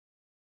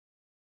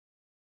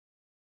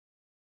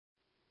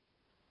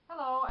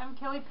Hello, I'm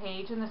Kelly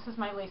Page, and this is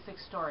my LASIK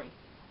story.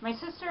 My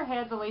sister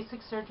had the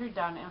LASIK surgery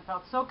done and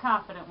felt so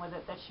confident with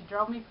it that she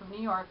drove me from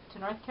New York to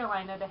North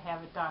Carolina to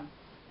have it done,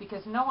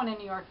 because no one in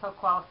New York felt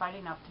qualified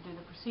enough to do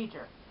the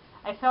procedure.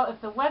 I felt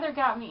if the weather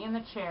got me in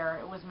the chair,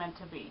 it was meant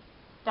to be.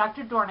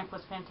 Dr. Dornick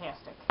was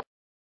fantastic.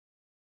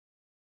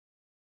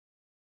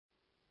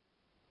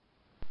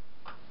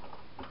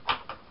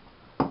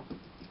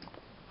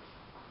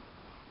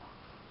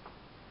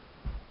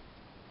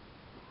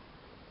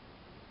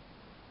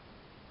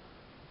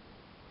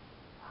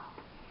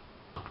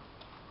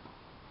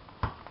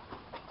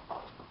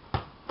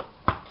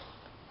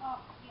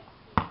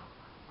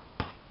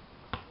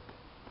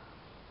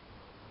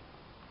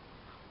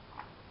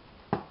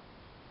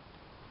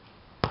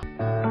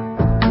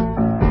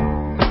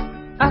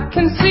 I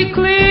can see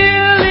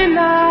clearly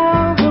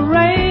now, the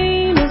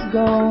rain is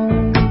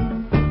gone.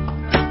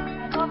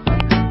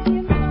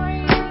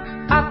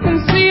 I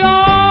can see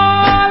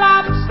all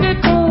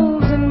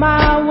obstacles in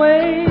my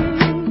way.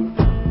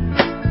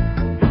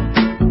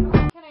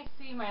 Can I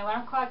see my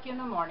alarm clock in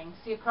the morning,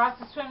 see across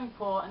the swimming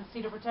pool, and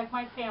see to protect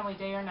my family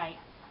day or night?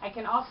 I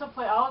can also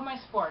play all of my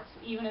sports,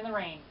 even in the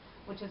rain,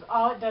 which is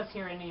all it does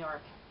here in New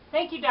York.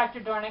 Thank you,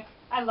 Dr. Dornick.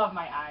 I love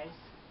my eyes.